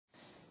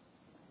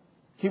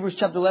Hebrews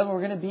chapter 11, we're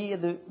going to be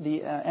at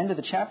the end of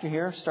the chapter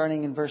here,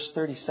 starting in verse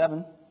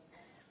 37.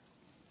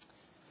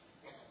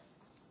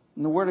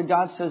 And the Word of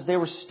God says, they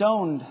were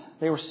stoned,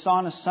 they were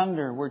sawn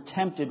asunder, were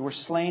tempted, were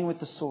slain with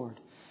the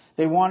sword.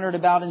 They wandered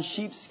about in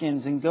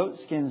sheepskins and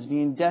goatskins,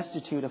 being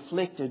destitute,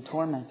 afflicted,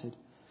 tormented,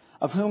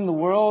 of whom the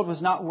world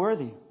was not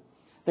worthy.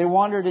 They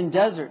wandered in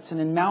deserts and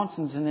in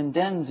mountains and in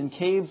dens and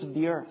caves of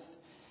the earth.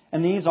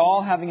 And these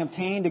all, having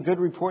obtained a good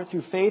report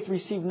through faith,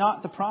 received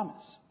not the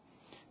promise.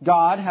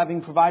 God,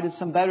 having provided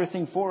some better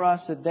thing for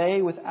us, that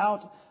they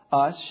without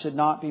us should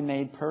not be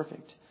made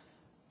perfect.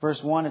 Verse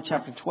 1 of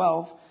chapter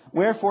 12.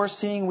 Wherefore,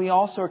 seeing we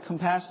also are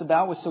compassed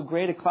about with so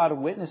great a cloud of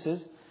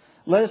witnesses,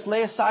 let us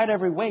lay aside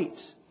every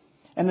weight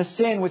and the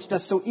sin which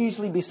does so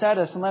easily beset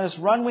us, and let us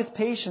run with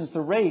patience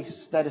the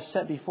race that is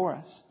set before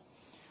us.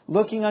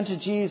 Looking unto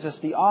Jesus,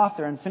 the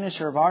author and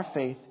finisher of our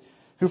faith,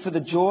 who for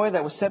the joy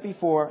that was set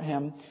before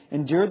him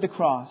endured the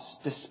cross,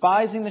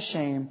 despising the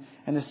shame,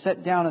 and is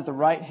set down at the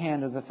right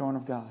hand of the throne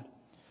of God.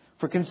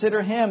 For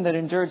consider him that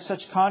endured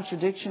such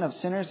contradiction of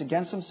sinners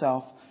against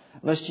himself,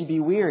 lest ye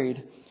be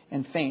wearied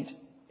and faint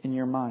in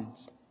your minds.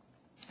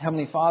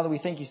 Heavenly Father, we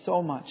thank you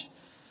so much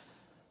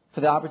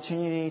for the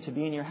opportunity to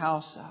be in your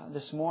house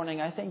this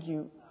morning. I thank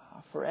you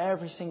for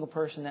every single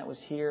person that was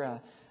here,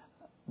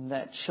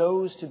 that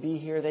chose to be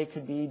here. They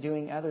could be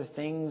doing other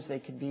things. They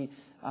could be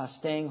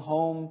staying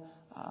home,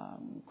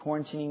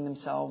 quarantining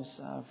themselves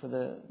for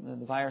the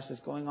virus that's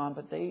going on.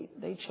 But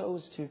they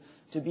chose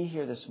to be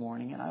here this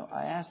morning. And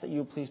I ask that you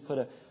would please put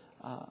a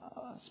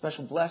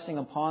special blessing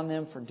upon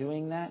them for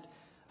doing that.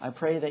 I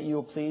pray that you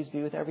will please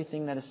be with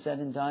everything that is said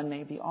and done.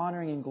 May it be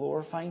honoring and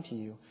glorifying to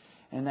you.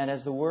 And that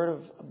as the Word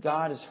of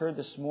God is heard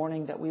this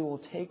morning, that we will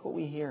take what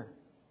we hear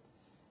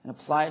and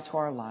apply it to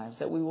our lives.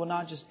 That we will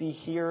not just be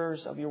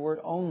hearers of your Word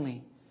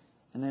only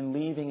and then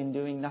leaving and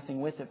doing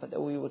nothing with it, but that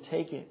we will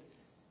take it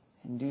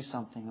and do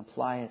something,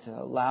 apply it, to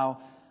allow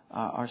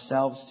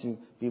ourselves to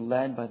be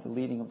led by the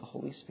leading of the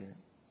Holy Spirit.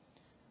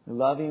 We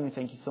love you and we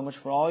thank you so much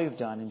for all you've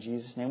done. In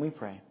Jesus' name we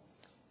pray.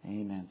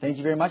 Amen. Thank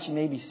you very much. You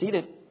may be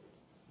seated.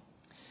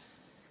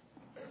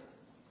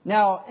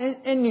 Now,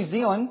 in New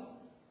Zealand,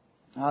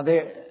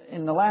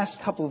 in the last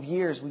couple of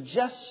years, we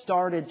just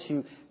started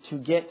to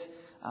get,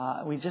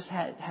 we just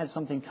had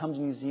something come to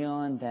New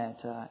Zealand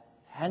that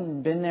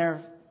hadn't been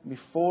there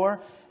before.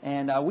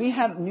 And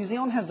New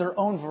Zealand has their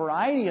own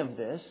variety of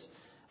this.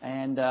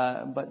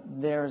 But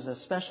there's a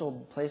special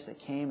place that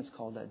came. It's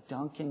called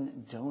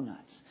Dunkin'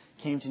 Donuts.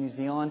 Came to New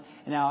Zealand.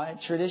 And now,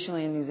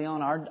 traditionally in New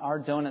Zealand, our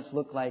donuts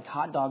look like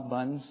hot dog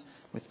buns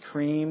with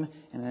cream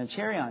and then a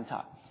cherry on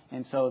top.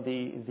 And so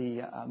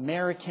the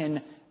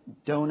American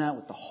donut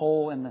with the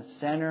hole in the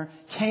center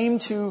came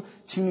to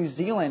New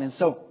Zealand. And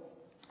so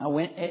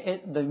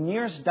the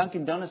nearest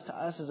Dunkin' Donuts to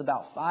us is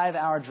about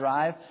 5-hour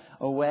drive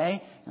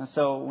away. And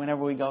so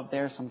whenever we go up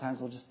there, sometimes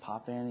we'll just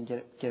pop in and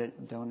get a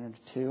donut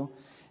or two.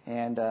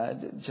 And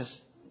just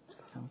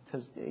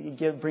because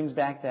it brings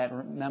back that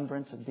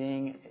remembrance of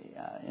being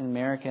in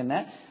America and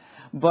that.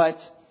 But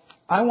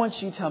I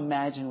want you to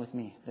imagine with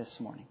me this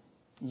morning.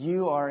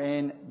 You are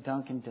in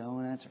Dunkin'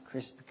 Donuts or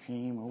Krispy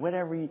Kreme or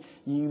whatever you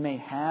may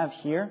have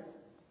here,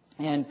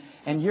 and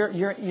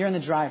you're in the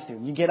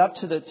drive-thru. You get up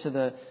to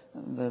the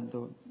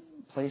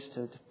place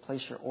to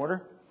place your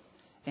order,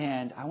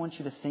 and I want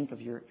you to think of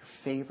your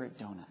favorite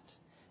donut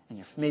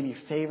and maybe your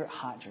favorite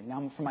hot drink.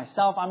 Now, for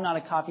myself, I'm not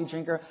a coffee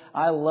drinker.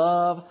 I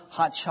love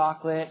hot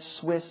chocolate,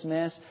 Swiss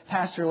Miss.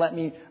 Pastor let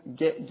me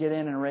get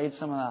in and raid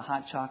some of the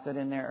hot chocolate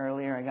in there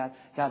earlier. I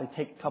got to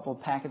take a couple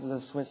of packets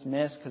of Swiss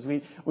Miss because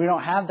we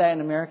don't have that in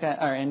America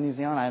or in New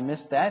Zealand. I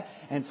missed that,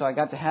 and so I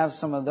got to have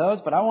some of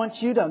those. But I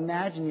want you to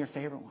imagine your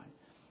favorite one.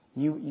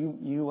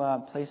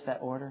 You place that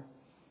order.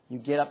 You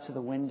get up to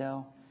the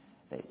window.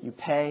 You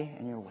pay,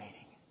 and you're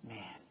waiting. Man.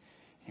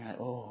 You're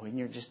like, oh, and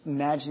you're just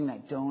imagining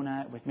that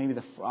donut with maybe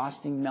the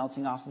frosting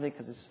melting off of it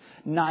because it's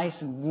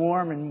nice and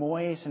warm and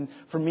moist. And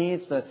for me,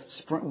 it's the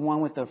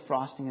one with the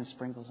frosting and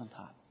sprinkles on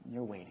top. And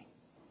you're waiting.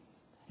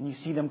 And you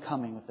see them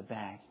coming with the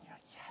bag. And you're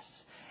like,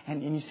 yes.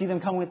 And you see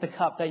them come with the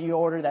cup that you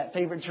ordered, that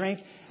favorite drink.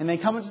 And they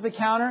come into the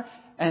counter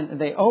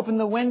and they open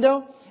the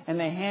window and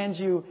they hand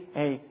you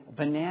a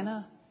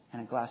banana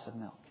and a glass of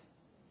milk.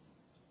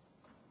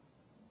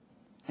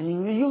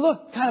 And you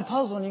look kind of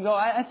puzzled and you go,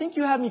 I think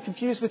you have me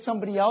confused with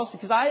somebody else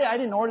because I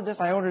didn't order this.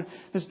 I ordered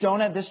this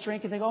donut, this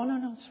drink. And they go, oh,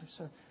 no,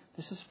 sir,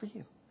 this is for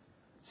you.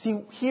 See,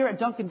 here at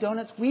Dunkin'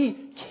 Donuts,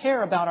 we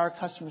care about our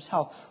customers'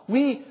 health.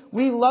 We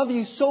love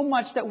you so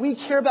much that we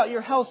care about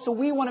your health, so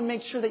we want to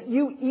make sure that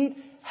you eat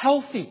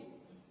healthy.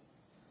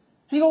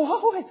 And you go,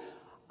 oh, wait,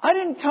 I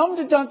didn't come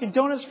to Dunkin'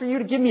 Donuts for you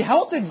to give me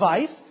health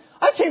advice.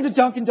 I came to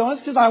Dunkin'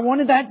 Donuts because I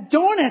wanted that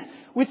donut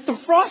with the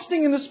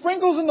frosting and the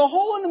sprinkles and the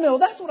hole in the middle.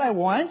 That's what I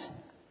want.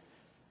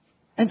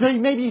 And so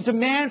maybe you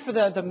demand for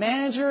the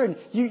manager and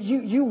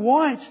you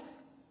want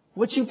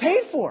what you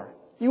paid for.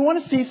 You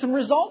want to see some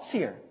results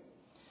here.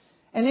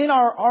 And in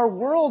our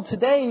world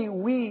today,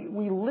 we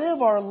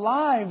live our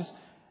lives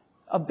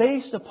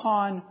based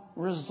upon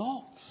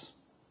results.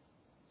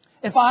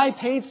 If I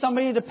paid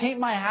somebody to paint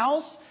my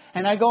house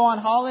and I go on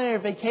holiday or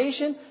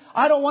vacation,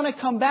 I don't want to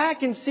come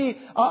back and see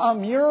a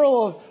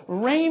mural of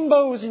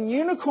rainbows and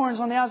unicorns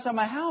on the outside of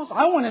my house.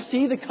 I want to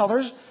see the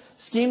colors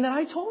scheme that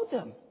I told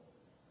them.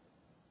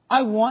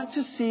 I want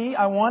to see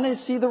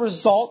the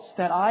results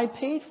that I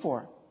paid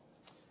for.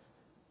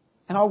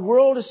 And our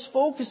world is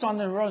focused on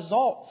the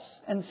results.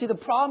 And see, the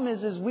problem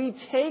is we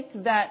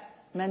take that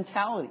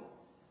mentality.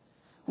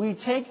 We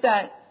take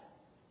that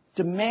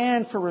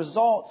demand for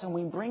results and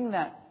we bring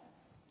that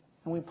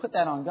and we put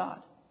that on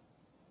God.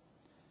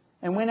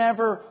 And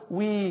whenever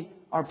we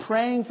are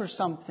praying for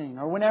something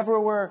or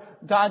whenever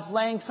God's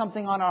laying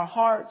something on our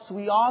hearts,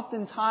 we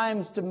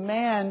oftentimes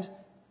demand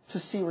to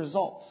see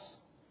results.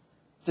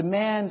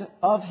 Demand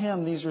of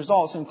Him these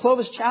results. In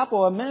Clovis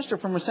Chapel, a minister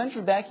from a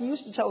century back, he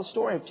used to tell the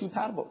story of two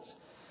paddleboats.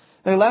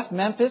 They left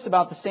Memphis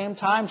about the same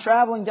time,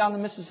 traveling down the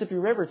Mississippi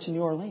River to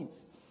New Orleans.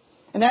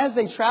 And as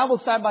they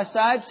traveled side by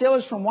side,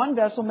 sailors from one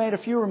vessel made a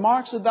few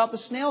remarks about the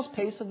snail's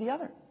pace of the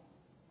other.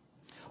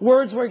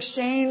 Words were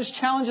exchanged,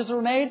 challenges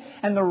were made,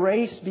 and the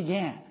race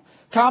began.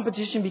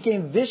 Competition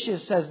became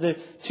vicious as the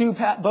two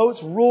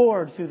boats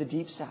roared through the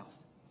deep south.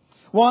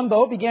 One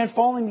boat began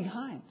falling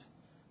behind.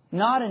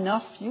 Not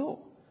enough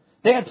fuel.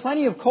 They had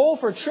plenty of coal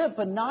for a trip,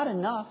 but not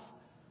enough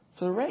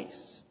for the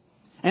race.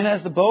 And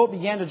as the boat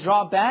began to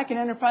drop back, an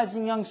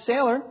enterprising young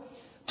sailor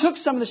took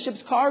some of the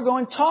ship's cargo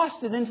and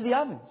tossed it into the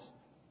ovens.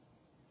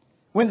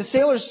 When the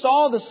sailors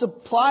saw the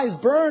supplies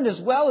burned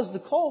as well as the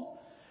coal,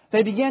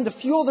 they began to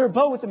fuel their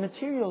boat with the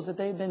materials that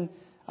they had been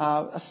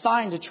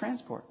assigned to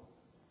transport.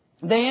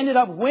 They ended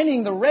up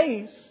winning the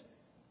race,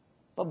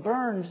 but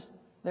burned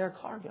their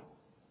cargo.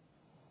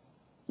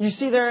 You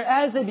see,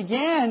 as they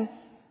began,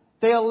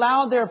 they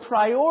allowed their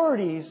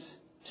priorities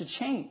to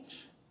change.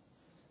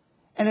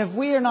 And if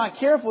we are not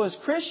careful as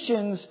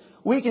Christians,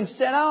 we can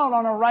set out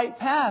on a right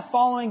path,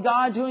 following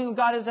God, doing what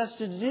God has asked us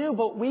to do,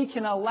 but we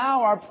can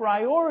allow our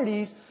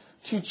priorities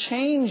to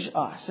change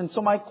us. And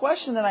so my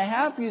question that I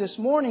have for you this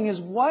morning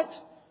is, what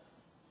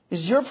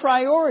is your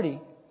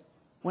priority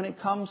when it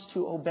comes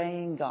to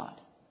obeying God?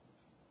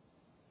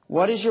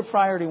 What is your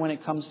priority when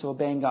it comes to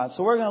obeying God?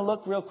 So we're going to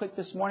look real quick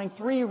this morning,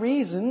 3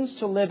 reasons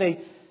to live a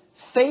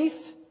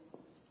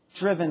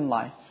faith-driven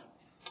life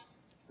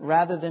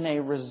rather than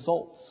a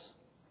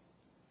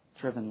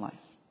results-driven life.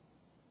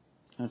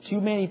 Now,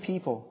 too many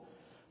people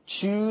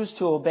choose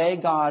to obey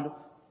God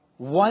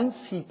once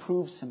He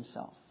proves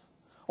Himself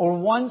or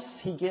once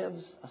He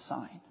gives a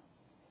sign.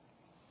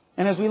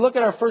 And as we look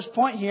at our first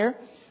point here,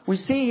 we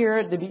see here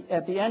at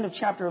the end of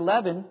chapter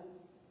 11,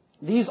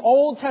 these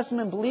Old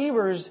Testament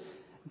believers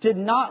did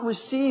not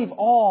receive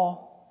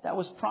all that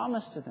was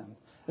promised to them.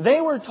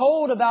 They were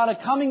told about a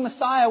coming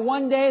Messiah.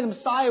 One day the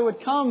Messiah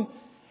would come,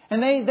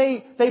 and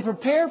they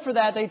prepared for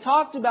that. They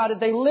talked about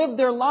it. They lived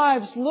their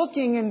lives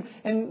looking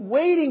and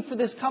waiting for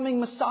this coming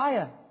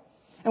Messiah.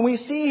 And we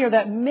see here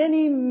that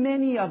many,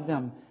 many of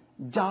them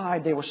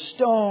died. They were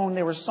stoned.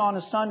 They were sawn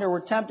asunder,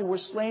 were tempted, were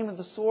slain with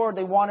the sword.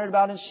 They wandered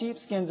about in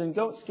sheepskins and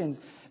goatskins,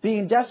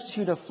 being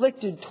destitute,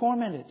 afflicted,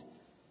 tormented.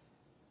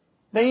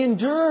 They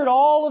endured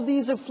all of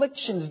these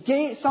afflictions.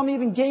 Some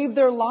even gave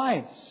their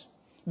lives,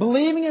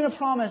 believing in a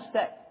promise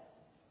that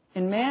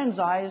in man's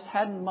eyes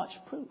hadn't much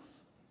proof.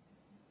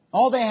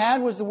 All they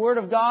had was the Word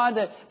of God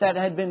that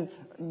had been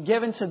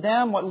given to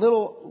them, what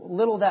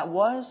little that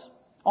was.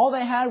 All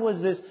they had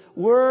was this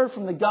Word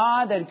from the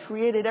God that had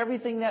created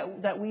everything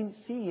that we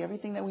see,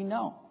 everything that we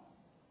know.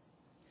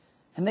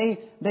 And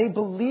they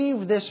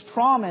believed this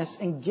promise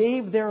and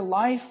gave their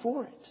life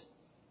for it.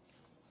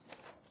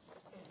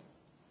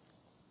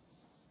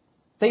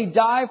 They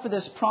died for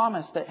this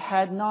promise that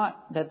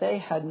they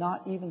had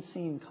not even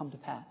seen come to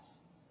pass.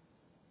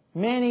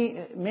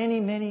 Many,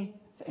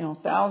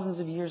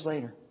 thousands of years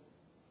later,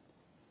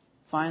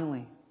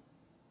 finally,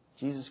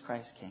 Jesus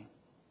Christ came.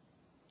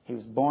 He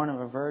was born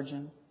of a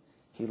virgin.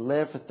 He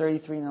lived for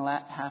 33 and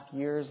a half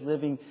years,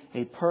 living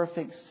a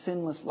perfect,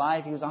 sinless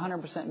life. He was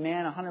 100%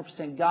 man,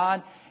 100%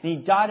 God. And He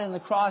died on the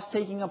cross,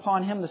 taking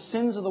upon Him the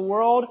sins of the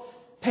world,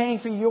 paying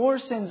for your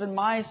sins and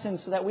my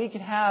sins so that we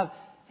could have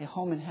a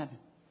home in heaven.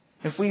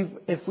 If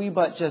we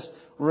but just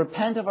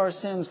repent of our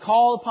sins,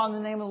 call upon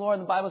the name of the Lord,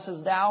 the Bible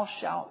says, thou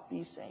shalt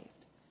be saved.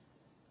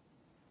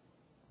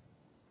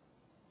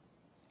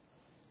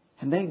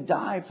 And they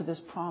died for this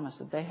promise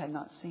that they had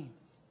not seen.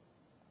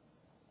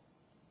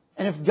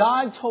 And if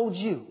God told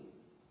you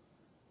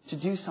to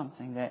do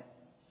something that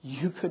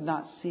you could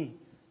not see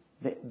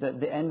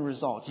the end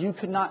result, you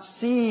could not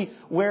see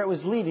where it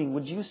was leading,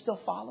 would you still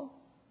follow?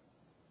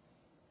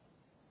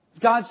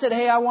 If God said,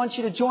 hey, I want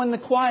you to join the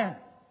choir,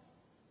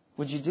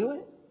 would you do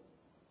it?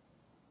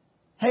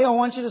 Hey, I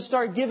want you to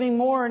start giving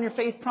more in your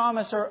faith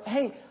promise. Or,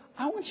 hey,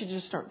 I want you to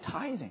just start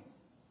tithing.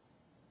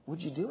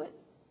 Would you do it?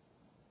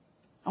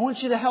 I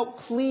want you to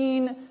help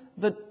clean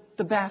the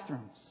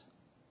bathrooms.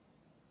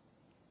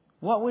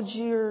 What would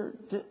you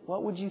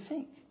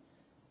think?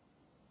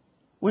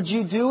 Would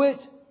you do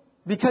it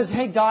because,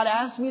 hey, God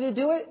asked me to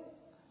do it?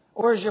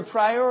 Or is your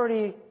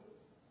priority,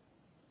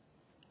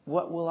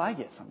 what will I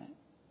get from it?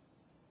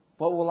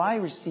 What will I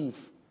receive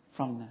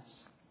from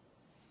this?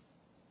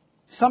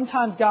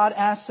 Sometimes God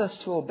asks us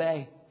to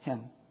obey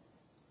Him,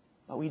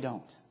 but we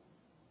don't.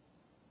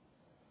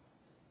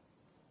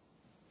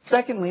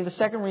 Secondly, the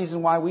second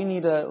reason why we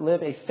need to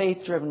live a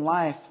faith-driven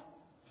life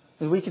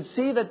is we can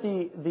see that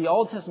the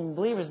Old Testament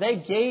believers, they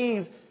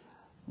gave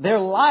their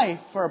life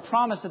for a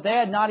promise that they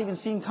had not even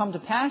seen come to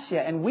pass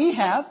yet. And we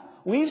have.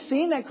 We've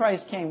seen that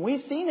Christ came.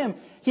 We've seen Him.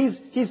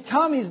 He's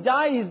come. He's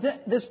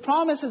died. This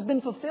promise has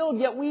been fulfilled.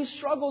 Yet we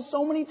struggle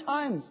so many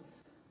times,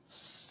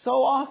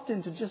 so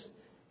often, to just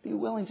be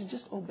willing to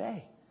just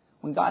obey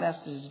when God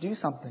asks us to do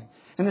something.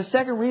 And the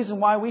second reason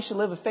why we should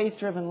live a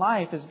faith-driven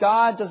life is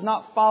God does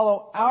not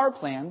follow our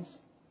plans,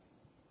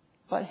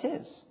 but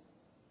His.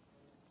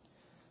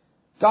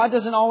 God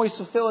doesn't always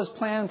fulfill His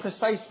plan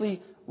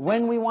precisely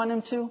when we want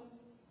Him to.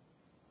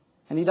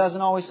 And He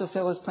doesn't always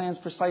fulfill His plans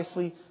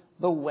precisely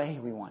the way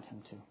we want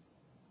Him to.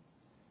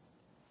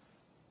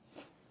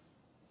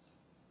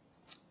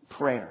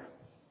 Prayer.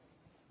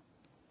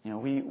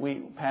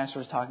 Pastor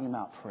was talking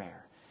about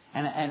prayer.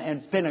 And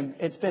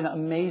it's been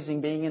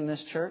amazing being in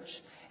this church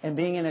and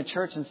being in a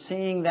church and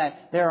seeing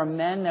that there are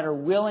men that are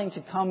willing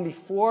to come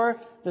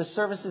before the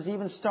services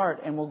even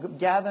start, and we'll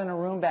gather in a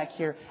room back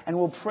here and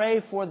we'll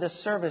pray for this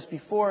service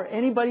before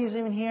anybody's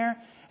even here,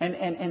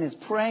 and is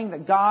praying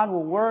that God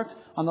will work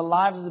on the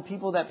lives of the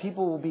people, that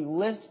people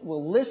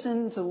will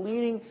listen to the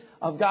leading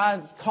of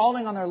God's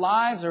calling on their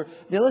lives, or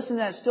they listen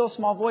to that still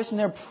small voice, and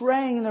they're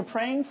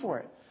praying for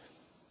it.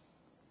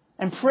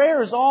 And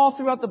prayer is all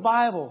throughout the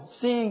Bible,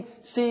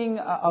 seeing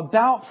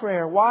about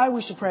prayer, why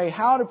we should pray,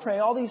 how to pray,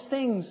 all these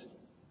things.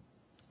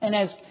 And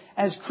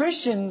as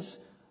Christians,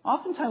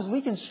 oftentimes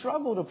we can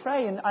struggle to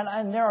pray.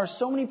 And there are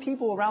so many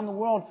people around the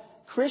world,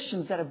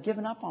 Christians, that have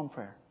given up on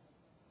prayer.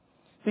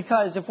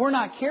 Because if we're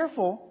not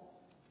careful,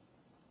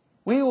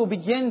 we will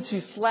begin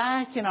to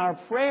slack in our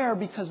prayer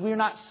because we're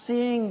not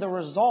seeing the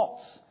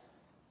results.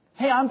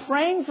 Hey, I'm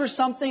praying for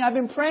something. I've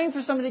been praying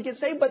for somebody to get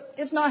saved, but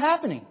it's not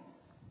happening.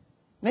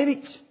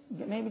 Maybe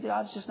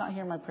God's just not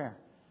hearing my prayer.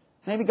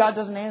 Maybe God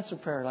doesn't answer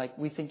prayer like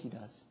we think He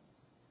does.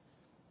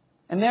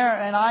 And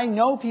I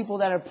know people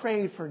that have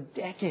prayed for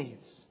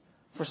decades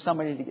for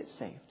somebody to get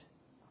saved.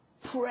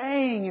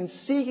 Praying and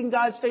seeking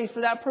God's face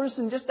for that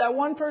person, just that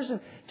one person,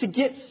 to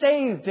get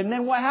saved. And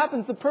then what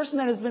happens? The person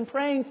that has been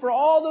praying for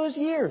all those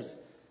years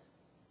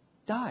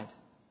died.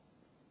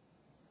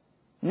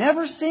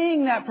 Never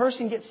seeing that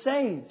person get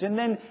saved. And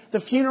then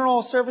the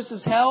funeral service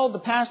is held. The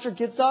pastor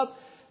gets up.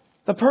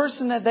 The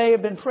person that they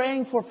have been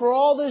praying for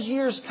all those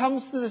years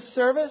comes to the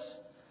service,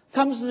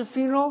 comes to the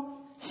funeral,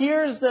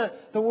 hears the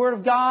Word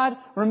of God,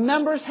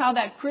 remembers how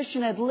that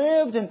Christian had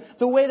lived and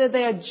the way that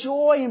they had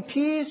joy and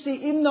peace,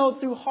 even though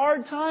through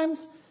hard times.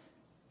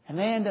 And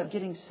they end up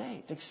getting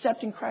saved,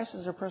 accepting Christ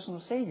as their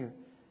personal Savior.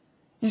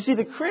 You see,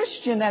 the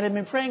Christian that had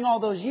been praying all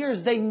those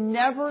years, they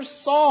never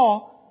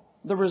saw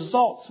the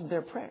results of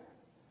their prayer.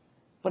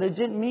 But it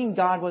didn't mean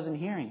God wasn't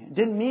hearing it. It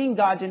didn't mean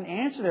God didn't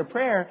answer their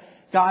prayer.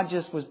 God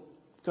just was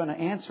going to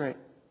answer it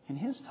in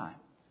His time,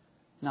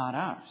 not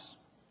ours.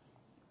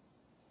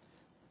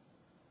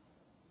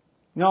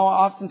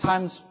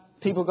 Oftentimes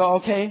people go,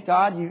 okay,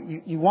 God,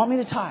 you want me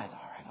to tithe.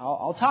 All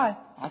right,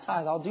 I'll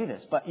tithe. I'll do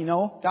this. But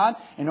God,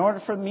 in order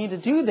for me to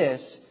do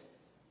this,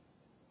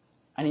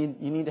 you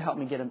need to help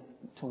me to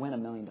win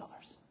 $1 million.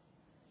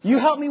 You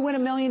help me win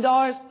 $1 million,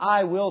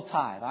 I will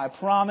tithe. I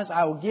promise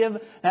I will give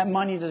that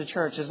money to the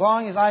church as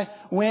long as I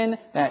win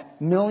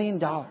that $1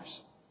 million.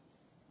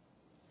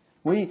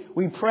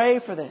 We pray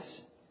for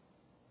this.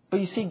 But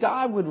you see,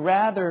 God would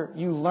rather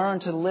you learn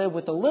to live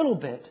with a little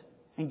bit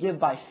and give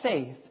by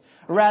faith,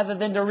 rather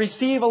than to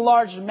receive a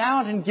large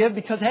amount and give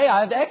because, hey, I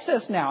have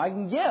excess now, I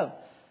can give.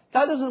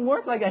 God doesn't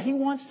work like that. He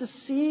wants to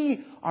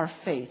see our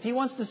faith. He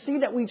wants to see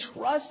that we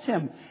trust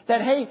Him.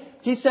 That, hey,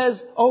 He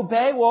says,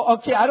 obey. Well,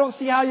 okay, I don't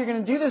see how you're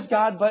going to do this,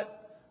 God,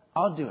 but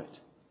I'll do it.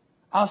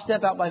 I'll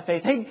step out by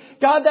faith. Hey,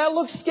 God, that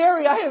looks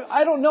scary.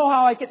 I don't know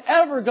how I could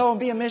ever go and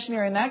be a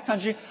missionary in that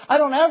country. I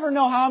don't ever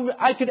know how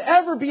I could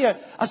ever be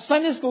a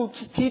Sunday school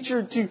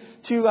teacher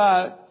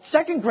to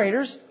second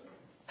graders.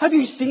 Have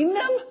you seen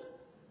them?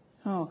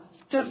 Oh,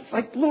 they're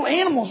like little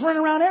animals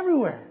running around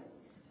everywhere.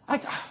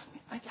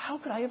 How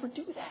could I ever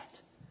do that?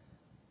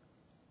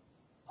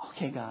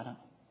 Okay, God,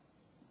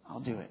 I'll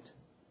do it.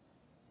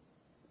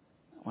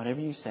 Whatever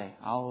you say,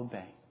 I'll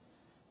obey.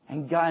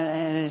 And God,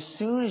 and as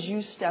soon as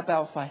you step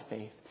out by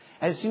faith,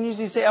 as soon as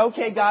you say,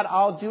 okay, God,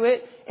 I'll do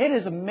it, it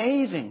is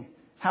amazing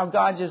how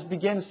God just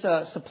begins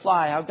to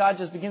supply, how God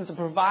just begins to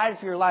provide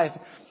for your life.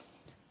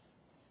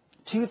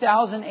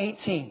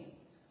 2018,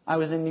 I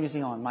was in New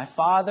Zealand. My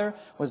father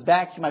was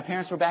back, my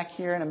parents were back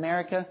here in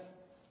America,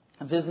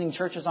 visiting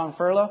churches on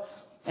furlough.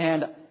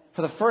 And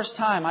for the first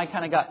time, I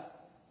kind of got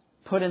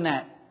put in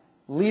that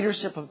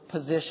leadership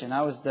position.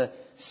 I was the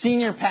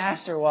senior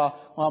pastor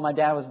while my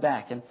dad was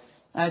back. And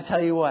I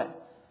tell you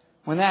what,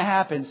 when that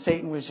happened,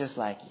 Satan was just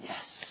like,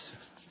 yes,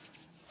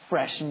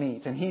 fresh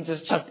meat. And he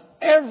just chucked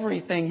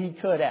everything he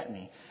could at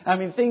me. I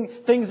mean,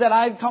 things that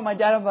I'd call my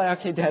dad, I'm like,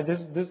 okay, Dad,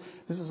 this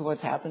is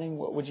what's happening.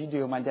 What would you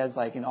do? And my dad's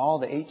like, in all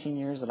the 18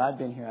 years that I've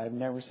been here, I've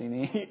never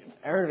seen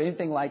heard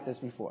anything like this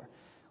before.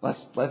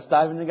 let's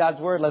dive into God's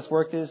Word. Let's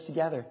work this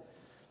together.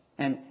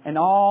 And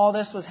all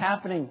this was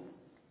happening.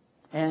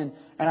 And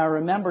I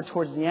remember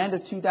towards the end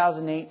of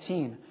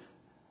 2018,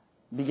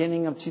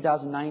 beginning of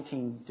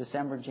 2019,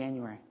 December,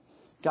 January,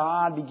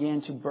 God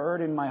began to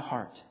burden my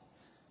heart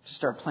to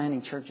start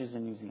planting churches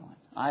in New Zealand.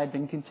 I had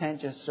been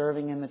content just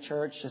serving in the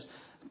church, just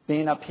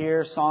being up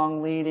here,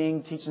 song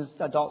leading, teaching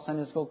adult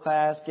Sunday school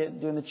class,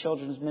 doing the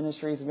children's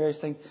ministries and various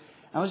things.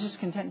 I was just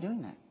content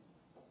doing that.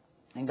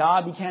 And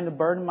God began to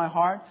burden my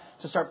heart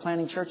to start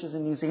planting churches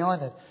in New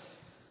Zealand. And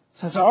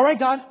so I said, all right,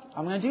 God,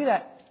 I'm going to do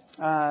that.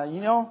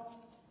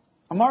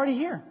 I'm already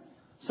here.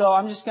 So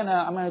I'm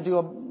going to do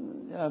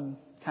a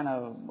kind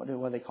of, what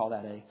do they call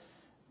that? A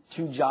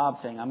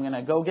 2-job thing. I'm going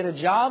to go get a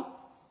job.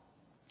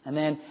 And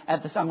then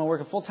I'm going to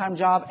work a full-time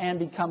job and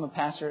be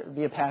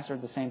a pastor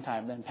at the same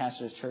time. Then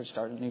pastor his church,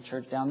 start a new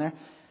church down there.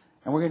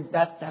 And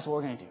that's what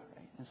we're going to do.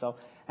 Right? And so,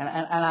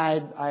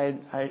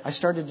 I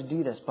started to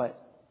do this, but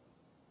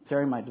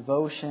during my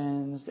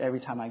devotions, every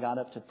time I got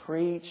up to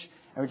preach,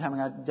 every time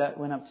I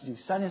went up to do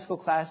Sunday school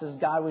classes,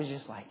 God was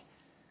just like,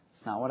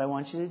 it's not what I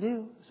want you to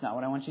do. It's not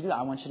what I want you to do.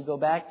 I want you to go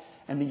back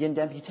and begin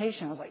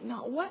deputation. I was like,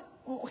 no, what?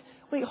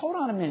 Wait, hold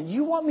on a minute.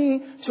 You want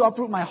me to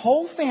uproot my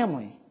whole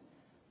family?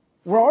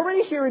 We're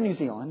already here in New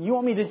Zealand. You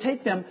want me to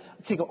take them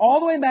all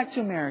the way back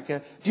to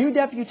America, do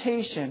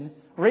deputation,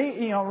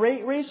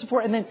 raise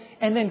support, and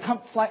then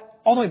come fly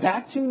all the way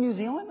back to New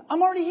Zealand?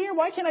 I'm already here.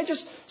 Why can't I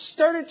just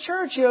start a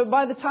church?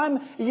 By the time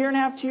a year and a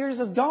half, 2 years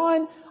have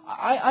gone,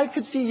 I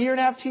could see a year and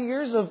a half, 2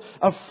 years of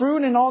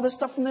fruit and all this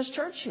stuff from this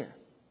church here.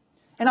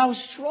 And I was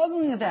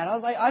struggling with that.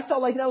 I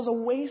felt like that was a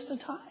waste of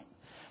time.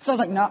 So I was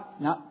like, no,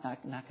 not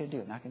going to do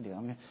it. Not going to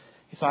do it.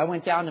 So I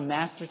went down to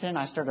Masterton.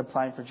 I started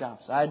applying for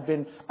jobs. I had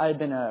been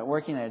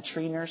working at a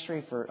tree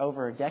nursery for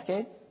over a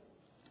decade.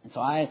 And so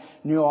I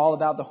knew all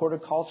about the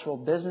horticultural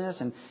business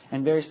and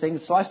various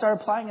things. So I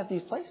started applying at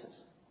these places.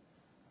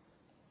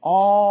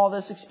 All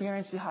this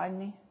experience behind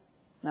me.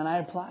 And I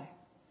apply.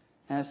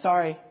 And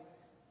sorry,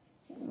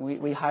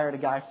 we hired a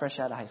guy fresh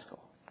out of high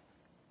school.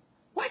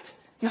 What?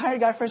 You hired a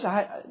guy fresh out of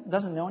high school?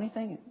 Doesn't know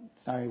anything?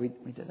 Sorry, we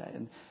did that.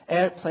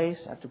 And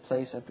place after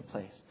place after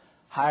place.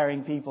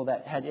 Hiring people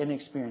that had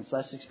inexperience,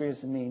 less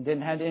experience than me,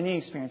 didn't have any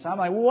experience. I'm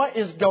like, what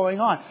is going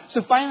on?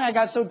 So finally I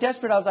got so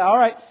desperate, I was like, all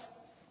right,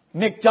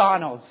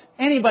 McDonald's.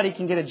 Anybody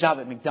can get a job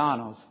at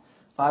McDonald's.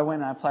 So I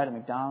went and I applied at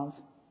McDonald's.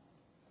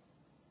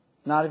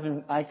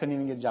 I couldn't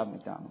even get a job at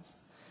McDonald's.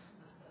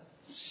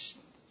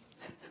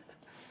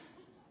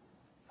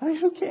 I mean,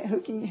 who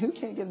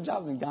can't get a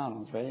job at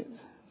McDonald's, right?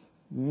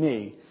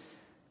 Me.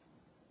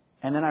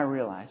 And then I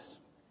realized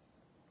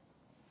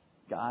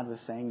God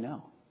was saying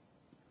no.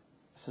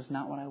 This is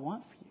not what I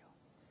want for you.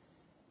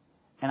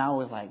 And I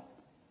was like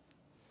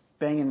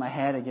banging my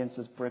head against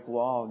this brick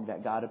wall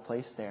that God had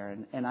placed there.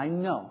 And I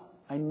know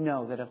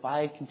that if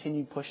I had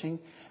continued pushing,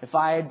 if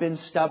I had been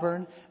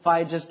stubborn, if I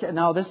had just,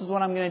 no, this is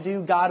what I'm going to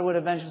do, God would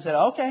eventually say,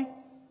 okay,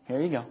 here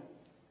you go.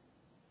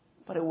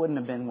 But it wouldn't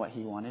have been what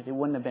He wanted. It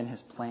wouldn't have been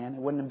His plan. It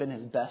wouldn't have been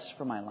His best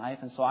for my life.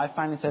 And so I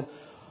finally said,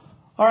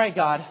 all right,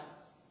 God,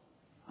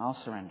 I'll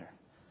surrender.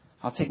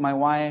 I'll take my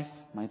wife,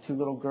 my 2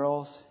 little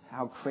girls,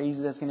 how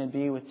crazy that's going to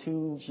be with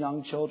 2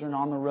 young children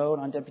on the road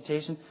on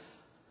deputation.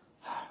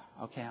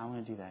 Okay, I'm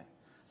going to do that.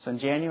 So in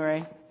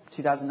January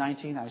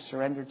 2019, I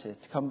surrendered to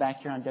come back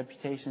here on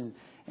deputation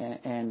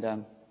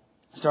and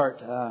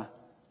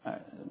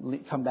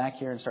come back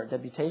here and start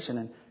deputation.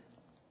 And it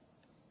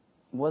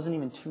wasn't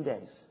even 2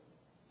 days.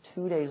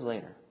 2 days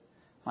later,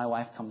 my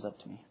wife comes up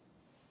to me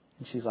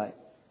and she's like,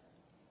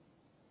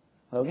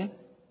 Logan,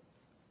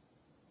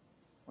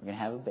 we're going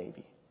to have a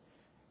baby.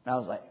 And I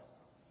was like,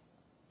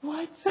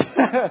 what?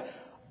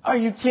 Are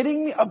you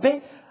kidding me?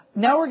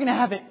 Now we're going to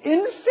have an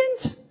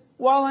infant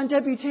while on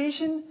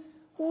deputation?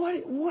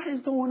 What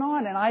is going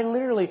on? And I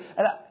literally,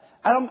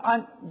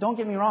 don't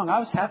get me wrong, I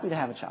was happy to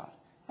have a child.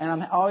 And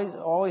I'm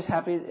always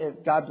happy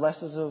if God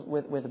blesses us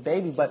with a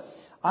baby. But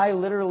I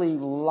literally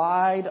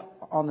lied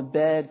on the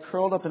bed,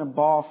 curled up in a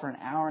ball for an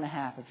hour and a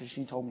half after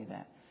she told me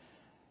that.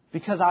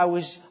 Because I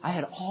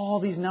had all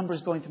these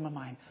numbers going through my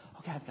mind.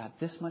 Okay, I've got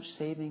this much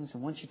savings,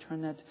 and once you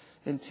turn that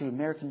into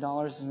American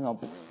dollars,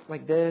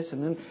 like this,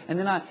 and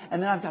then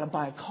I've got to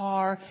buy a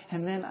car,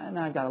 and then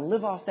I've got to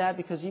live off that,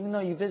 because even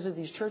though you visit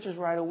these churches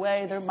right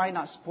away, they might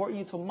not support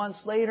you till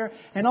months later,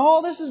 and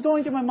all this is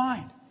going through my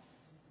mind.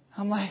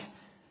 I'm like,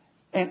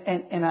 and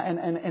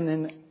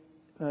then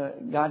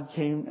God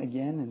came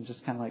again and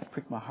just kind of like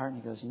pricked my heart,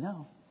 and He goes,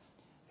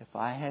 if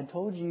I had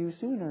told you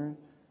sooner,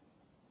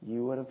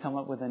 you would have come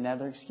up with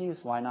another excuse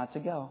why not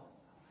to go.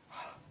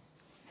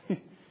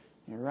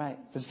 You're right.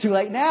 It's too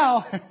late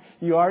now.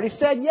 You already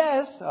said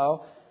yes.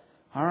 So,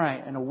 all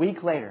right. And a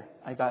week later,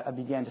 I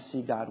began to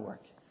see God work.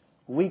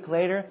 A week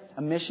later,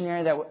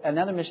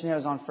 another missionary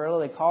was on furlough.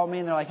 They called me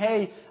and they're like,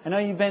 hey, I know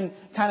you've been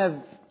kind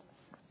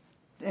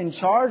of in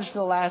charge for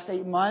the last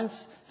 8 months.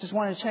 Just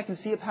wanted to check and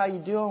see how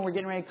you're doing. We're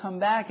getting ready to come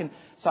back. And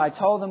so I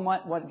told them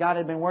what God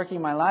had been working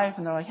in my life.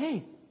 And they're like,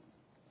 hey,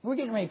 we're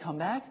getting ready to come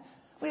back.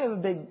 We have a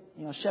big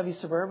Chevy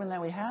Suburban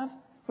that we have.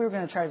 We were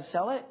going to try to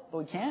sell it, but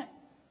we can't.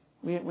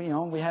 we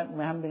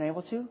haven't been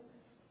able to.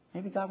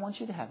 Maybe God wants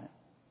you to have it.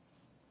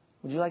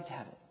 Would you like to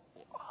have it?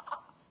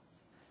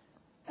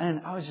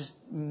 And I was just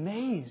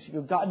amazed.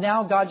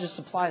 Now God just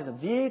supplies a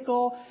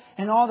vehicle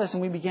and all this.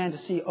 And we began to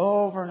see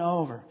over and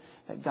over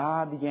that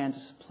God began to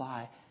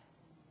supply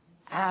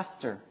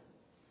after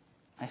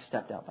I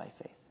stepped out by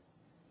faith.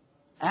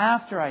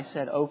 After I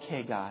said,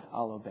 okay, God,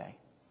 I'll obey.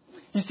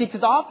 You see,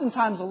 because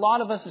oftentimes a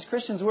lot of us as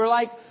Christians, we're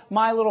like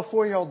my little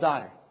 4-year-old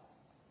daughter.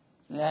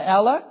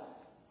 Ella,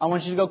 I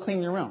want you to go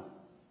clean your room.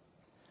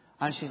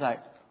 And she's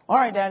like, all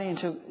right, Daddy.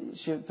 And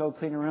she'll go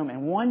clean her room.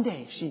 And one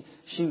day she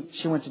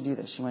went to do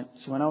this. She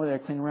went over there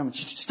to clean her room and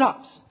she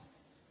stops.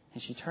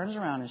 And she turns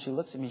around and she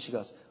looks at me and she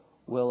goes,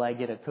 will I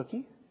get a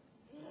cookie?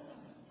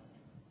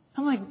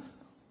 I'm like,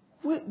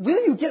 what do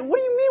you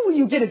mean will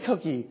you get a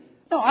cookie?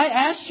 No, I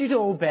asked you to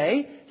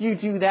obey. You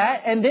do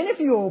that. And then if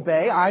you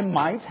obey, I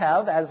might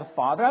have, as a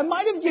father, I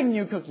might have given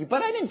you a cookie.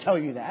 But I didn't tell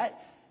you that.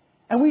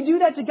 And we do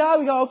that to God.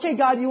 We go, okay,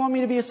 God, you want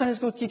me to be a Sunday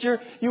school teacher?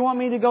 You want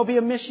me to go be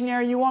a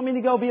missionary? You want me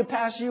to go be a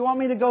pastor? You want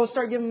me to go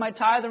start giving my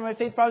tithe or my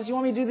faith projects? You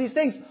want me to do these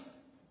things?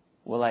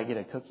 Will I get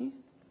a cookie?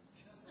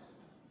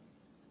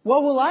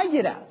 What will I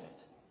get out of it?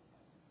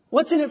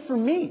 What's in it for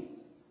me?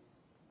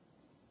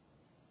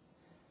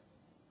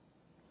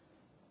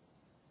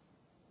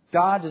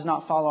 God does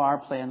not follow our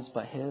plans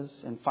but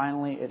His. And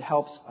finally, it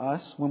helps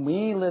us when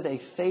we live a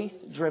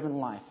faith-driven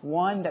life.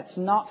 One that's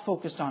not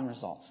focused on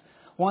results.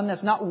 One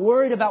that's not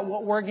worried about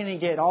what we're going to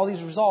get, all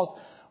these results.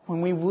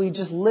 When we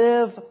just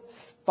live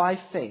by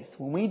faith.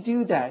 When we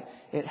do that,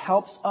 it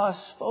helps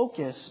us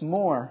focus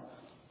more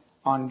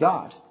on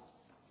God.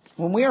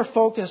 When we are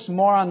focused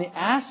more on the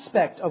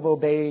aspect of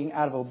obeying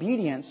out of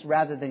obedience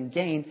rather than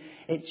gain,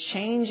 it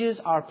changes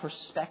our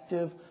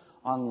perspective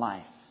on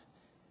life.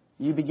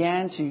 You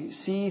began to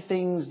see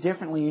things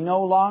differently. You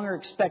no longer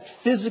expect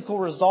physical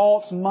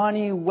results,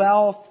 money,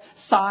 wealth,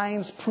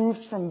 signs,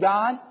 proofs from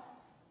God.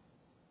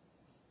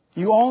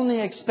 You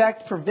only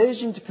expect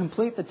provision to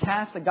complete the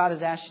task that God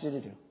has asked you to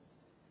do.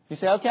 You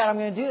say, okay, I'm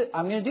going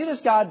to do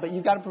this, God, but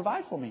you've got to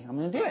provide for me. I'm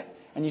going to do it.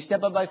 And you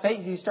step up by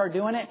faith, you start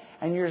doing it,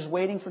 and you're just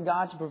waiting for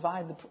God to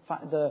provide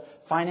the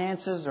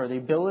finances or the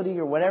ability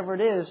or whatever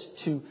it is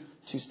to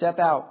step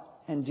out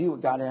and do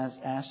what God has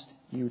asked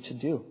you to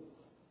do.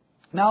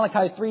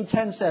 Malachi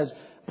 3:10 says,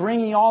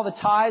 bring ye all the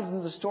tithes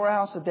into the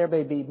storehouse, that there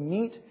may be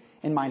meat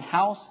in mine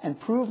house, and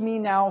prove me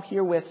now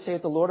herewith,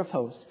 saith the Lord of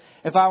hosts,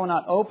 if I will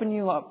not open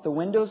you up the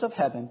windows of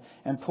heaven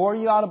and pour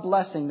you out a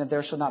blessing, that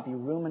there shall not be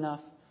room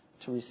enough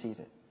to receive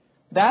it.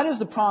 That is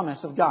the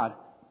promise of God.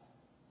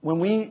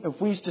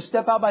 If we just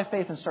step out by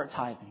faith and start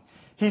tithing.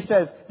 He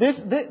says, this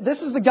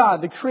is the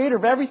God, the creator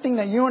of everything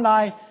that you and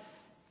I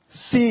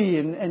see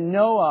and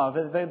know of.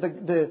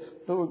 The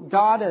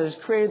God that has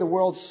created the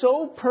world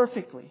so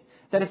perfectly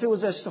that if it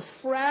was just a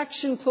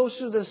fraction closer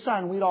to the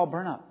sun, we'd all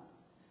burn up.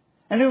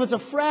 And if it was a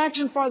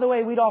fraction farther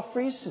away, we'd all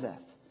freeze to death.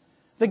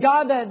 The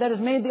God that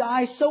has made the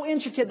eye so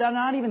intricate that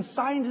not even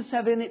scientists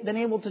have been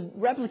able to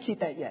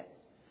replicate that yet.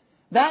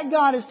 That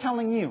God is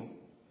telling you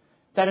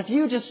that if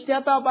you just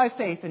step out by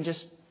faith and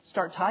just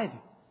start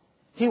tithing,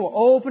 He will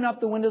open up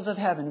the windows of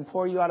heaven and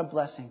pour you out a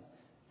blessing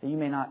that you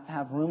may not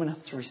have room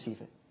enough to receive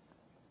it.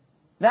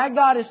 That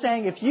God is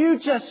saying, if you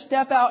just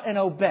step out and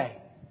obey,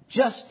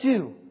 just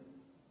do,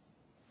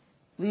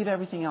 leave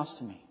everything else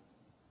to me.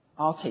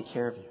 I'll take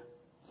care of you.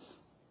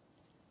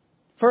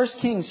 1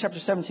 Kings chapter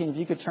 17, if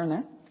you could turn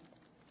there.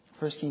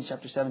 1 Kings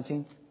chapter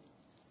 17.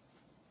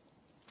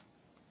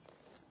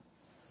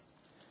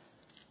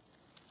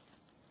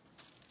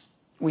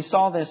 We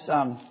saw this,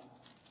 I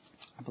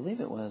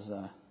believe it was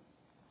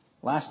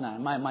last night.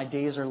 My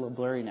days are a little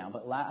blurry now,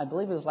 but I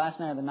believe it was last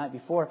night or the night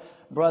before.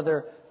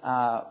 Brother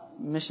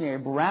missionary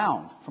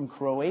Brown from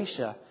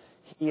Croatia,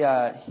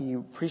 he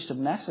preached a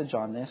message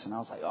on this, and I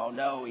was like, oh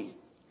no, he's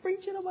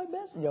preaching on my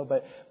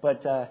message.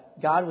 But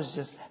God was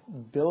just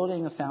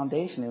building a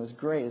foundation. It was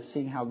great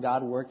seeing how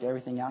God worked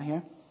everything out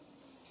here.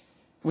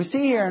 We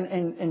see here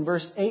in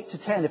verse 8 to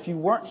 10, if you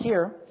weren't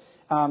here,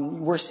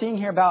 we're seeing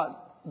here about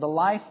the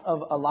life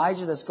of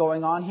Elijah that's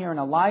going on here. And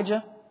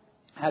Elijah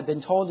had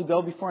been told to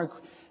go before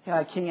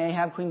King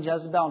Ahab, Queen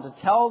Jezebel, and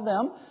to tell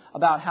them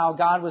about how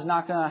God was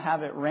not going to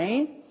have it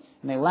rain.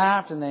 And they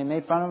laughed and they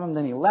made fun of him.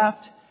 Then he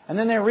left. And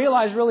then they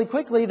realized really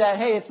quickly that,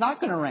 hey, it's not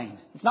going to rain.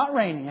 It's not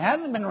raining. It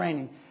hasn't been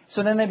raining.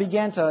 So then they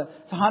began to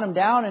hunt him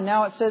down. And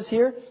now it says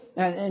here,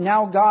 and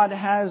now God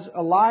has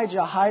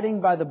Elijah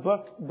hiding by the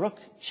brook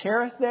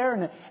Cherith there.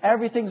 And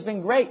everything's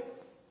been great.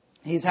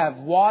 He's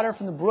had water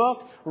from the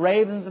brook.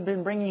 Ravens have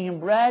been bringing him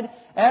bread.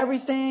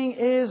 Everything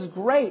is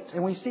great.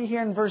 And we see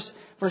here in verse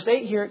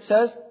 8 here it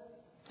says,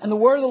 and the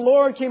word of the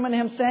Lord came unto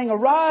him, saying,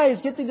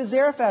 arise, get thee to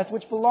Zarephath,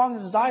 which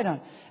belongs to Zidon,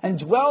 and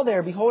dwell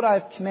there. Behold, I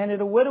have commanded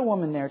a widow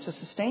woman there to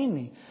sustain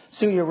thee.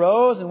 So he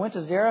arose and went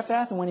to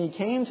Zarephath, and when he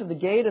came to the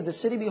gate of the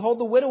city, behold,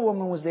 the widow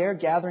woman was there,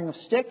 gathering of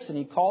sticks. And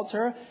he called to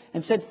her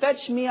and said,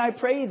 fetch me, I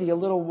pray thee, a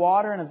little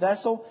water in a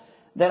vessel,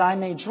 that I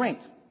may drink.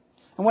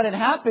 And what had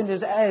happened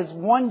is, as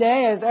one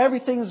day, as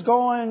everything's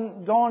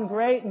going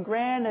great and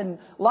grand, and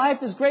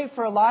life is great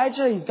for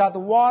Elijah, he's got the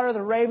water,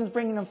 the ravens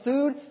bringing him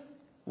food.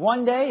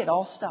 One day, it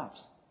all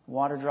stops. The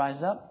water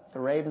dries up, the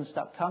ravens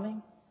stop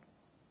coming.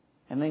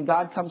 And then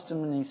God comes to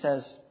him and He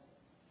says,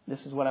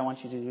 this is what I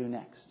want you to do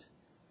next.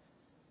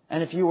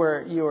 And if you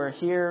were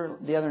here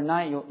the other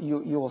night,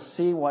 you will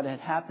see what had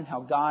happened, how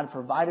God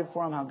provided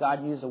for him, how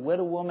God used a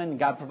widow woman, and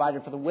God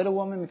provided for the widow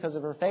woman because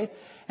of her faith,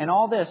 and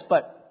all this.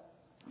 But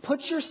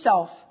put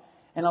yourself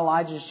in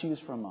Elijah's shoes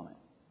for a moment.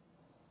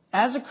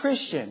 As a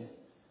Christian,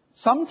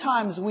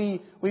 sometimes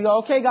we go,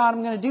 okay, God,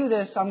 I'm going to do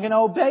this. I'm going to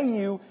obey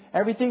you.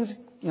 Everything's,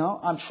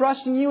 I'm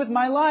trusting you with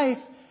my life.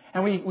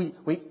 And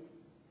we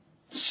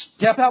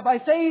step out by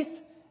faith.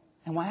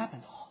 And what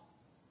happens? Oh,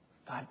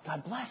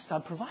 God blessed.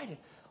 God provided.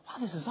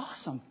 Wow, this is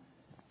awesome.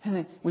 And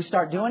then we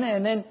start doing it,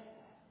 and then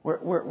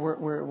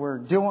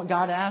we're doing what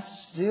God asked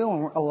us to do.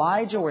 And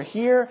Elijah, we're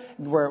here.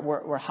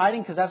 We're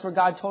hiding because that's what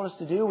God told us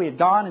to do. We had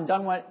gone and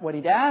done what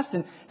He'd asked,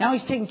 and now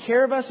He's taking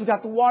care of us. We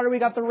got the water, we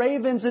got the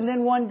ravens, and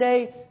then one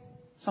day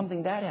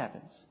something bad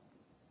happens.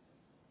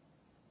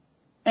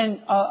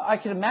 And I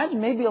can imagine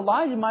maybe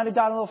Elijah might have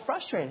gotten a little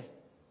frustrated.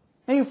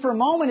 Maybe for a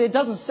moment it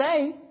doesn't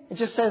say. It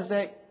just says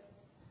that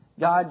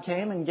God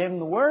came and gave him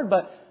the word,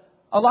 but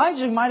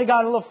Elijah might have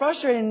got a little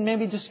frustrated and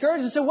maybe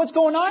discouraged and said, what's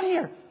going on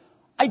here?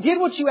 I did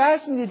what you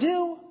asked me to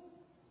do.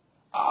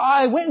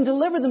 I went and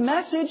delivered the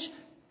message.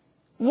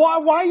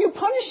 Why are you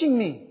punishing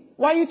me?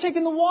 Why are you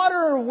taking the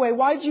water away?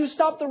 Why did you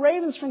stop the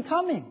ravens from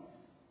coming?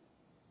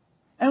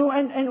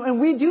 And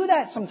we do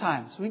that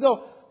sometimes. We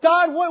go,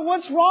 God,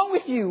 what's wrong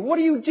with you? What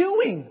are you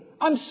doing?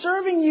 I'm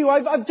serving you.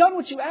 I've done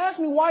what you asked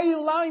me. Why are you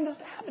allowing this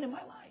to happen in my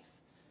life?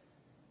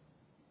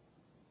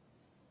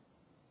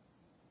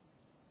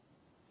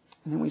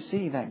 And then we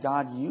see that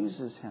God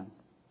uses him,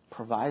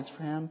 provides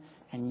for him,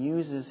 and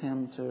uses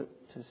him to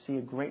see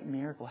a great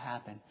miracle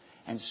happen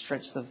and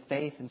stretch the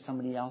faith in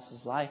somebody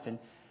else's life. And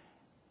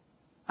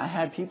I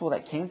had people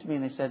that came to me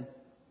and they said,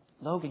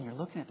 Logan, you're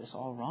looking at this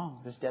all wrong,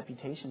 this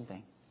deputation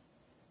thing.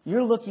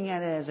 You're looking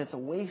at it as it's a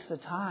waste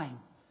of time.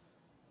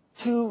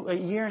 A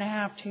year and a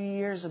half, 2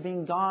 years of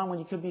being gone when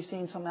you could be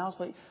seeing something else.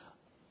 But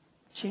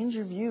change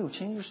your view,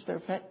 change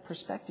your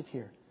perspective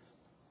here.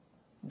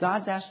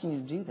 God's asking you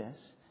to do this.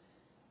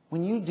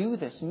 When you do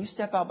this and you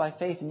step out by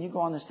faith and you go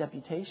on this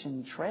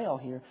deputation trail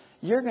here,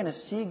 you're going to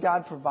see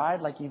God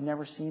provide like you've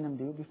never seen Him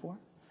do before.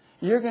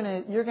 You're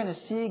going to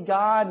see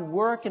God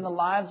work in the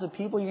lives of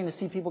people. You're going to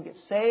see people get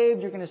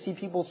saved. You're going to see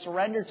people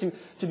surrender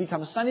to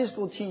become Sunday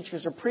school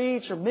teachers or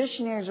preach or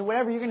missionaries or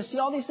whatever. You're going to see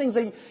all these things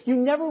that you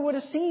never would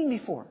have seen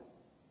before.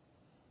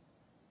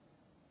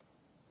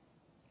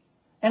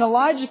 And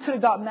Elijah could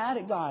have got mad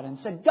at God and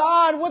said,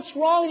 God, what's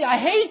wrong with you? I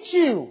hate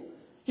you.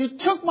 You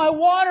took my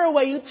water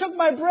away. You took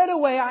my bread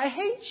away. I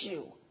hate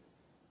you.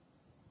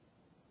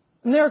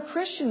 And there are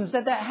Christians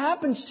that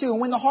happens to. And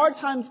when the hard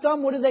times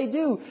come, what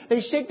do? They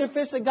shake their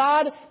fist at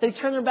God. They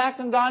turn their back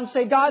on God and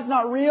say, God's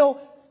not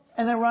real.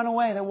 And they run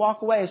away. They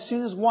walk away as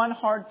soon as one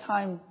hard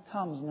time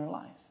comes in their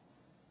life.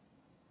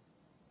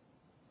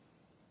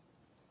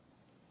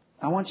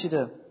 I want you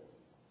to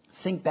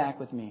think back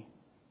with me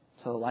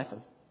to the life of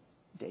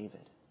David.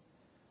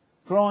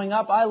 Growing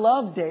up, I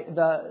loved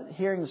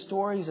hearing the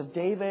stories of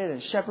David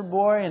and Shepherd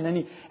Boy,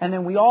 and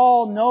then we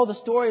all know the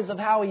stories of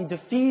how he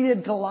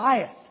defeated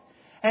Goliath.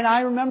 And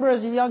I remember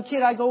as a young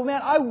kid, I go,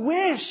 man, I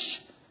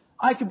wish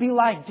I could be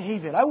like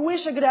David. I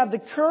wish I could have the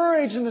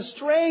courage and the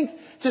strength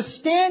to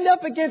stand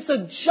up against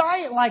a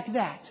giant like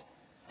that,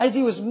 as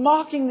he was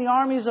mocking the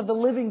armies of the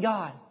living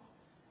God.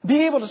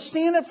 Be able to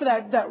stand up for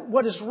that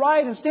what is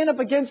right and stand up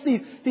against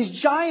these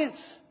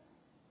giants.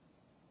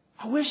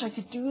 I wish I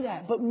could do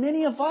that. But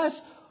many of us,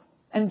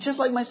 and just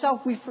like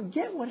myself, we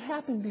forget what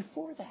happened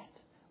before that.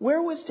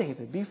 Where was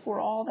David before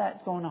all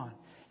that going on?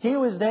 He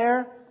was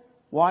there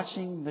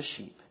watching the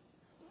sheep.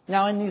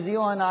 Now in New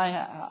Zealand,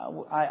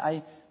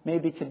 I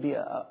maybe could be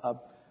a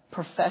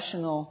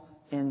professional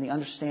in the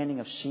understanding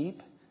of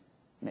sheep.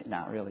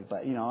 Not really,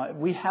 but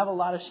we have a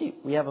lot of sheep.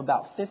 We have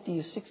about 50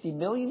 to 60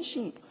 million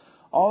sheep,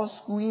 all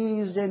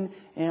squeezed in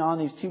on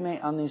these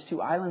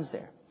two islands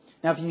there.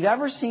 Now, if you've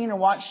ever seen or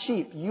watched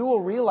sheep, you will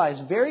realize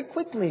very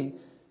quickly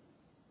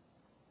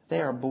they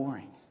are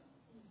boring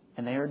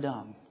and they are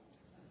dumb.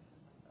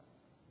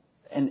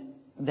 And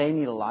they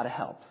need a lot of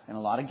help and a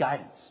lot of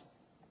guidance.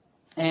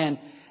 And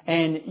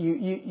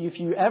if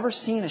you've ever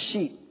seen a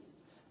sheep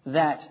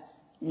if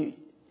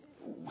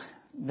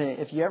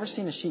you ever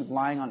seen a sheep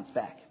lying on its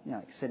back,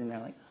 like sitting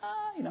there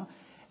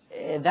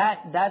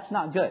that's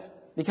not good.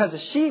 Because the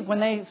sheep, when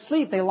they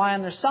sleep, they lie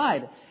on their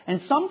side.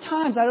 And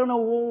sometimes, I don't know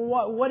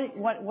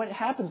what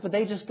happens, but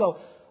they just go,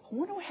 I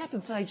wonder what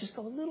happens if I just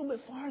go a little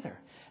bit farther.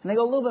 And they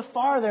go a little bit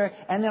farther,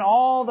 and then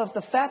all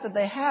the fat that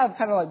they have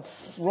kind of like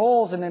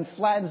rolls and then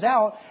flattens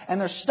out, and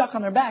they're stuck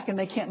on their back and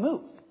they can't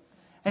move.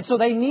 And so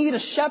they need a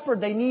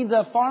shepherd, they need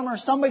the farmer,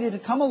 somebody to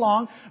come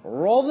along,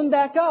 roll them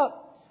back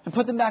up, and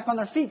put them back on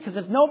their feet. Because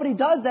if nobody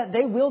does that,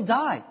 they will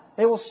die.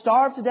 They will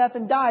starve to death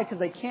and die because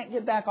they can't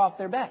get back off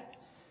their back.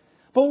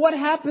 But what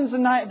happens the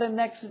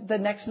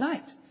next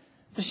night?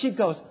 The sheep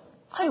goes,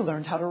 I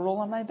learned how to roll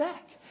on my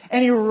back.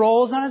 And he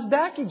rolls on his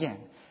back again.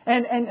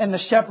 And the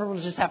shepherd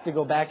will just have to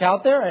go back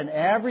out there, and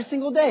every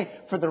single day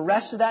for the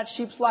rest of that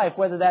sheep's life,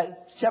 whether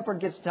that shepherd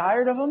gets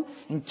tired of him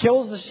and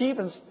kills the sheep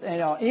and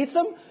eats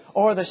them,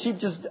 or the sheep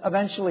just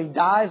eventually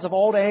dies of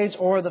old age,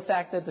 or the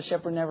fact that the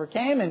shepherd never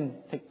came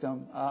and picked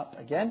them up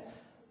again.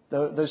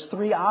 Those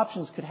three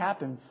options could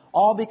happen,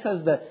 all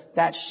because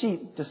that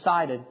sheep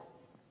decided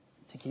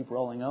to keep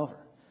rolling over.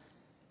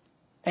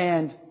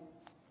 And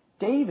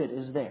David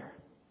is there,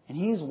 and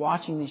he's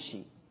watching these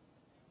sheep.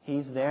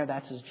 He's there,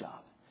 that's his job.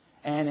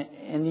 And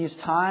in these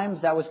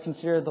times, that was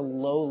considered the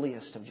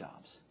lowliest of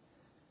jobs.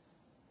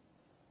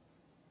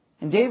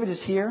 And David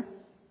is here.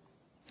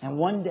 And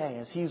one day,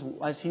 as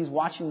he's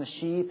watching the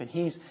sheep and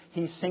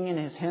he's singing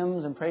his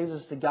hymns and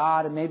praises to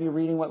God and maybe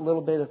reading what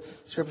little bit of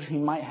scripture he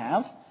might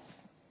have,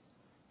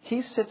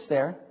 he sits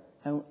there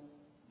and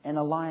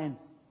a lion,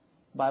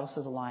 the Bible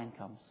says a lion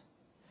comes.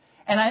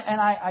 And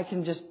I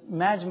can just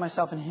imagine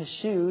myself in his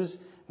shoes.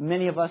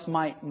 Many of us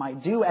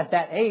might do at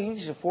that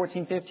age of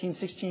 14, 15,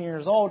 16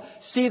 years old,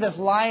 see this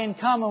lion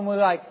come and we're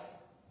like,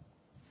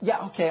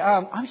 yeah, okay,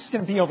 I'm just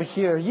going to be over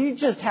here. You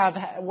just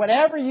have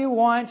whatever you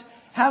want.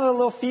 Have a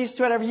little feast,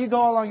 whatever. You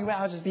go along your way.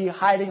 I'll just be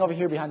hiding over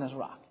here behind this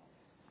rock.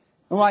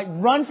 And we're like,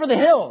 run for the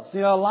hills. A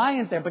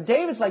lion's there. But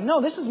David's like, no,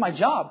 this is my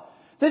job.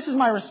 This is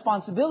my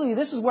responsibility.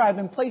 This is where I've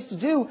been placed to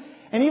do.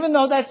 And even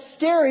though that's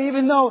scary,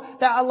 even though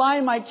that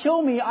lion might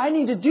kill me, I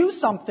need to do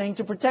something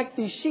to protect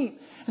these sheep.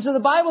 And so the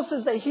Bible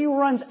says that he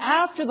runs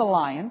after the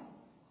lion,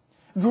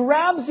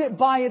 grabs it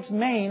by its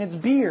mane, its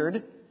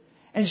beard,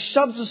 and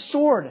shoves a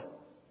sword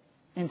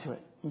into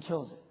it and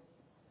kills it.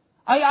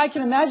 I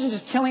can imagine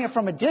just killing it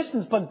from a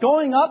distance, but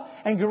going up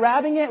and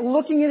grabbing it,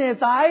 looking in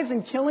its eyes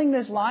and killing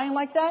this lion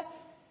like that,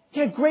 he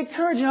had great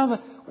courage. And I'm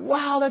like,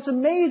 wow, that's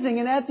amazing.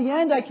 And at the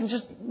end, I can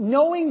just,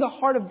 knowing the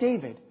heart of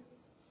David,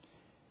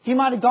 he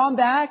might have gone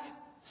back,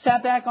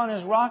 sat back on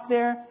his rock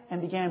there,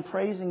 and began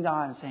praising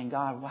God and saying,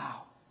 God,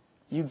 wow,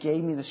 you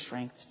gave me the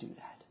strength to do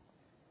that.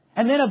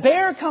 And then a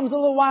bear comes a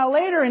little while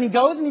later, and he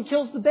goes and he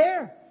kills the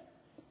bear.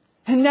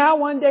 And now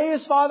one day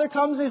his father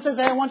comes and he says,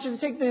 hey, I want you to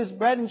take this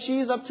bread and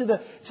cheese up to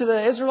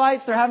the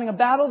Israelites. They're having a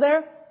battle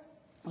there.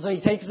 So he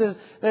takes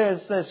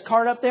this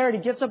cart up there and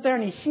he gets up there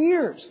and he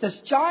hears this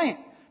giant,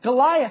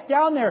 Goliath,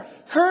 down there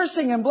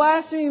cursing and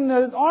blaspheming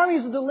the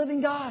armies of the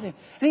living God. And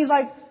he's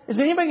like, is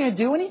anybody going to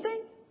do anything?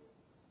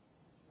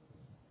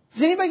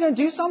 Is anybody going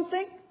to do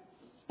something?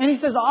 And he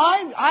says,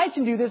 I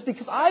can do this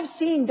because I've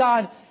seen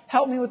God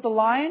help me with the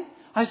lion.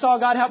 I saw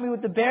God help me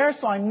with the bear,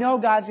 so I know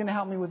God's going to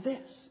help me with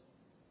this.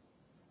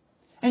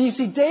 And you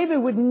see, David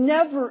would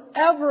never,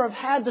 ever have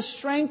had the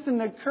strength and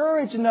the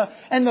courage and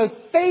the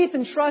faith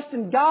and trust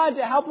in God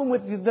to help him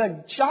with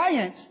the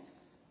giant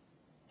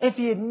if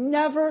he had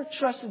never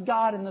trusted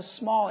God in the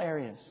small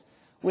areas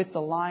with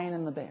the lion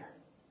and the bear.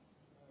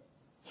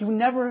 He would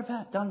never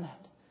have done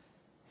that.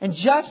 And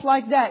just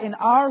like that, in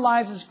our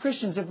lives as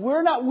Christians, if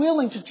we're not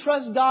willing to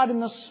trust God in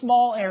the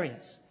small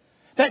areas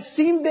that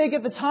seem big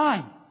at the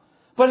time,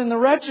 but in the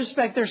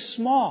retrospect, they're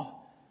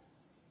small,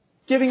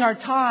 giving our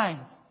time,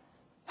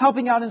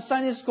 helping out in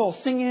Sunday school,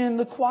 singing in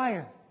the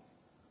choir,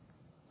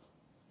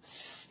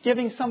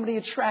 giving somebody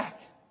a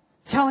tract,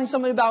 telling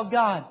somebody about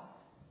God.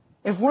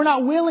 If we're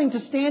not willing to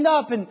stand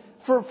up and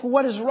for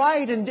what is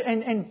right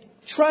and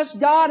trust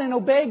God and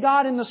obey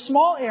God in the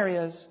small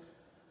areas,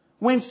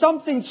 when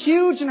something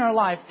huge in our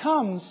life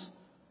comes,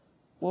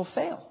 we'll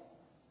fail.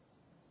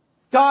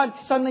 God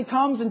suddenly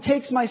comes and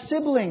takes my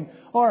sibling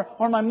or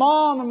my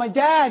mom or my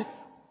dad.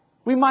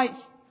 We might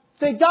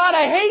say, God,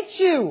 I hate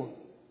you.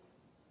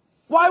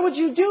 Why would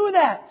you do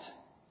that?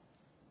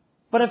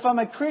 But if I'm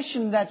a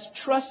Christian that's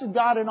trusted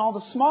God in all the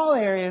small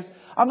areas,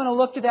 I'm going to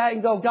look at that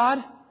and go,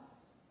 God,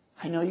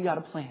 I know you got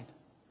a plan.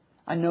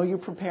 I know you're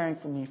preparing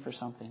for me for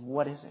something.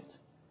 What is it?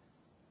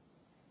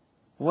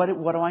 What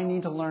do I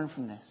need to learn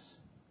from this?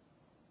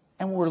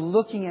 And we're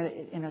looking at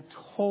it in a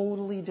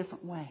totally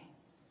different way.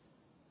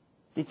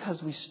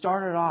 Because we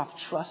started off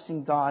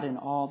trusting God in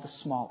all the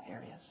small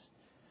areas.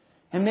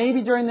 And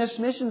maybe during this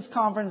missions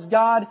conference,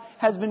 God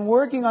has been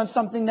working on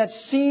something that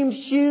seemed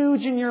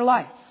huge in your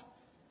life.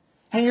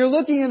 And you're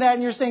looking at that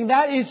and you're saying,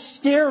 that is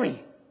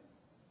scary.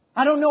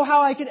 I don't know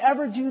how I could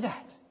ever do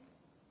that.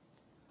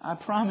 I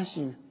promise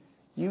you,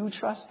 you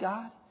trust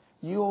God,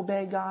 you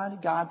obey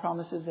God. God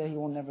promises that He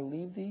will never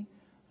leave thee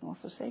nor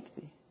forsake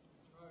thee.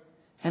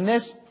 And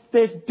this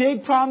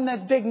big problem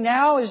that's big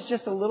now is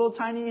just a little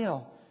tiny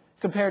hill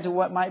compared to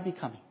what might be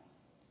coming.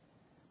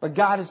 But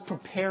God is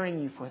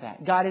preparing you for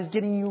that. God is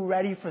getting you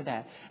ready for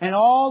that. And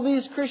all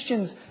these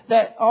Christians,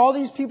 all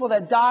these people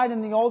that died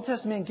in the Old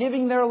Testament,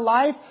 giving their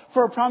life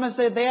for a promise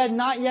that they had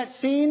not yet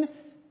seen,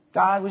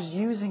 God was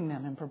using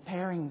them and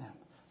preparing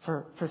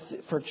them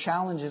for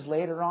challenges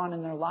later on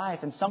in their life.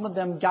 And some of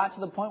them got to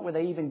the point where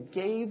they even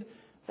gave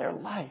their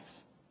life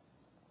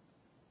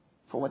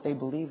for what they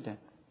believed in.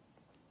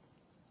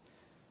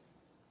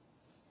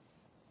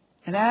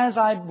 And as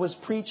I was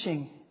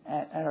preaching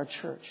at our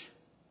church,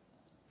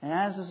 And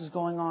as this was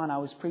going on, I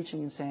was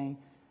preaching and saying,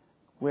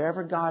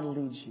 wherever God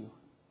leads you,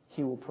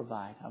 He will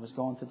provide. I was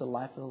going through the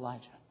life of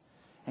Elijah.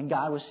 And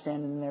God was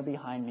standing there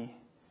behind me,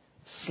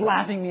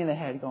 slapping me in the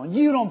head, going,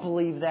 you don't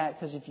believe that,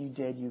 because if you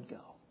did, you'd go.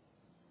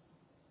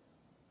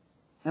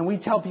 And we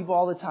tell people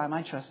all the time,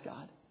 I trust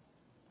God.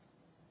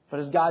 But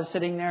is God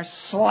sitting there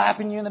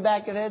slapping you in the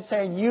back of the head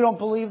saying, you don't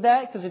believe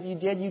that, because if you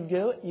did, you'd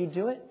do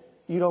it,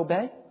 you'd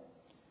obey?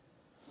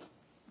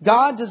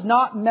 God does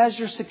not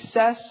measure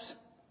success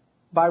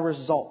by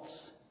results,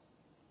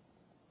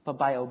 but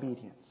by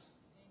obedience.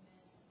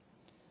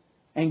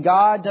 And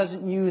God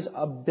doesn't use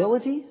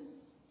ability,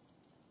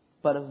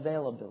 but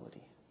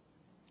availability.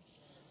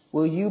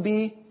 Will you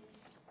be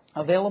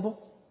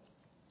available?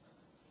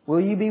 Will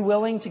you be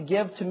willing to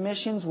give to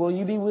missions? Will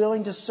you be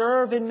willing to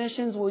serve in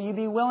missions? Will you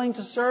be willing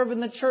to serve in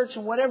the church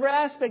in whatever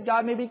aspect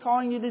God may be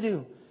calling you to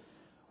do?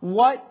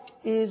 What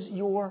is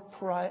your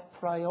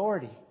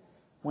priority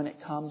when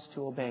it comes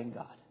to obeying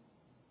God?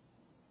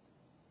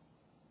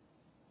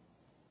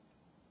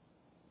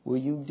 Will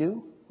you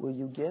do? Will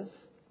you give?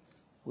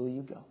 Will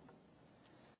you go?